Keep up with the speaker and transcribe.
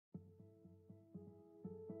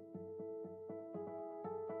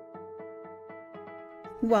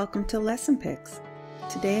Welcome to LessonPix.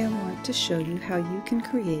 Today I want to show you how you can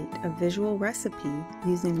create a visual recipe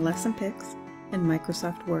using LessonPix and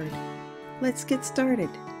Microsoft Word. Let's get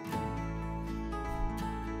started.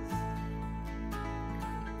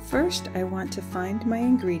 First, I want to find my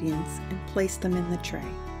ingredients and place them in the tray.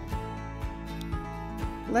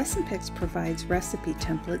 LessonPix provides recipe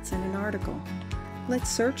templates in an article.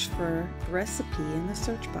 Let's search for recipe in the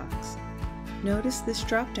search box. Notice this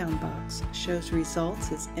drop-down box shows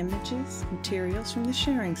results as images, materials from the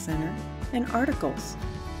Sharing Center, and articles.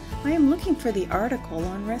 I am looking for the article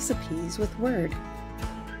on recipes with Word.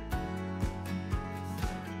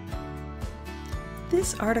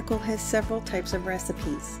 This article has several types of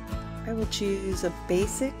recipes. I will choose a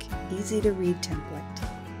basic, easy-to-read template.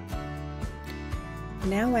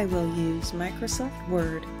 Now I will use Microsoft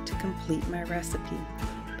Word to complete my recipe,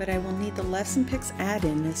 but I will need the LessonPix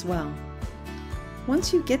Add-in as well.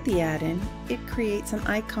 Once you get the add-in, it creates an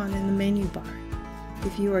icon in the menu bar.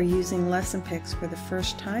 If you are using LessonPix for the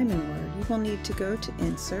first time in Word, you will need to go to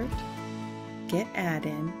Insert, Get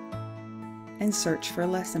Add-in, and search for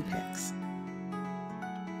LessonPix.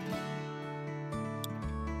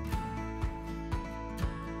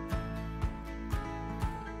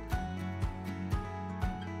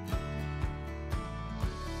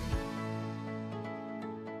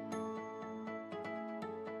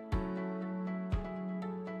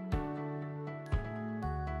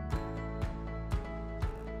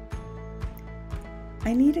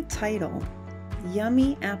 I need a title,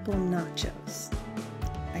 Yummy Apple Nachos.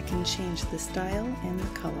 I can change the style and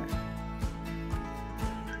the color.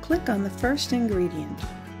 Click on the first ingredient.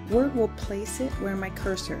 Word will place it where my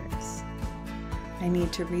cursor is. I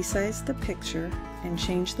need to resize the picture and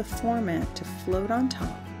change the format to float on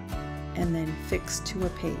top and then fix to a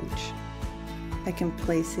page. I can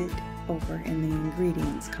place it over in the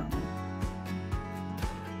ingredients column.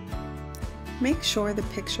 Make sure the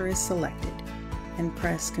picture is selected and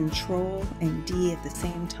press Ctrl and D at the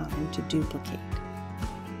same time to duplicate.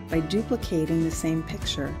 By duplicating the same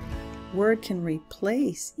picture, Word can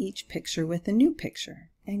replace each picture with a new picture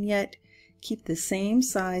and yet keep the same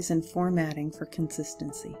size and formatting for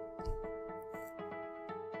consistency.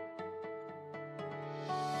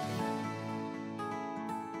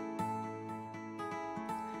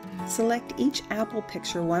 Select each apple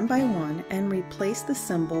picture one by one and replace the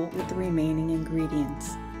symbol with the remaining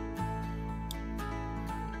ingredients.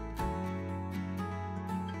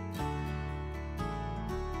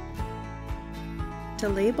 To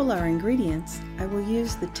label our ingredients, I will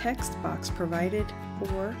use the text box provided,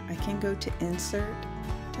 or I can go to Insert,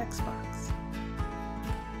 Text Box.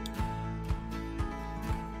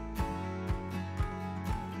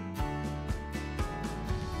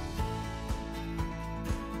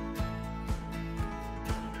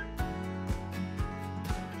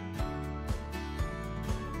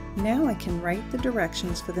 Now I can write the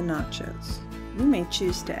directions for the nachos. You may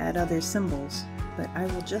choose to add other symbols, but I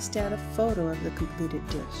will just add a photo of the completed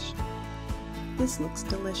dish. This looks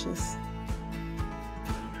delicious.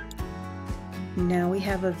 Now we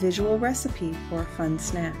have a visual recipe for a fun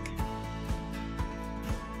snack.